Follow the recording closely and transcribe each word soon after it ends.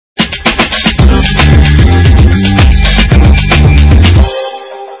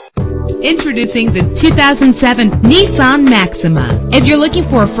Introducing the 2007 Nissan Maxima. If you're looking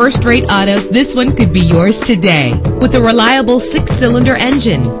for a first-rate auto, this one could be yours today. With a reliable 6-cylinder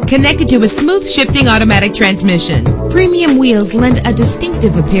engine connected to a smooth shifting automatic transmission, premium wheels lend a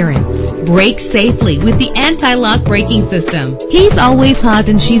distinctive appearance. Brake safely with the anti-lock braking system. He's always hot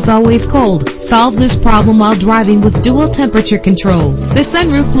and she's always cold. Solve this problem while driving with dual temperature controls. The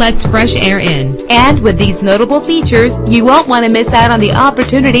sunroof lets fresh air in. And with these notable features, you won't want to miss out on the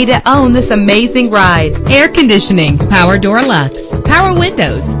opportunity to own this amazing ride. Air conditioning, power door locks, power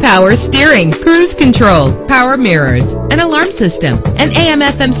windows, power steering, cruise control, power mirrors, an alarm system, an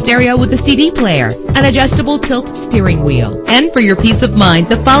AM/FM stereo with a CD player, an adjustable tilt steering wheel. And for your peace of mind,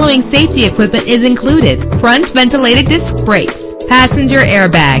 the following safety equipment is included: front ventilated disc brakes, passenger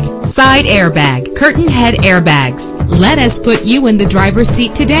airbag, side airbag, curtain head airbags. Let us put you in the driver's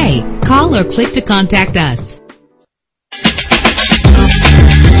seat today. Call or click to contact us.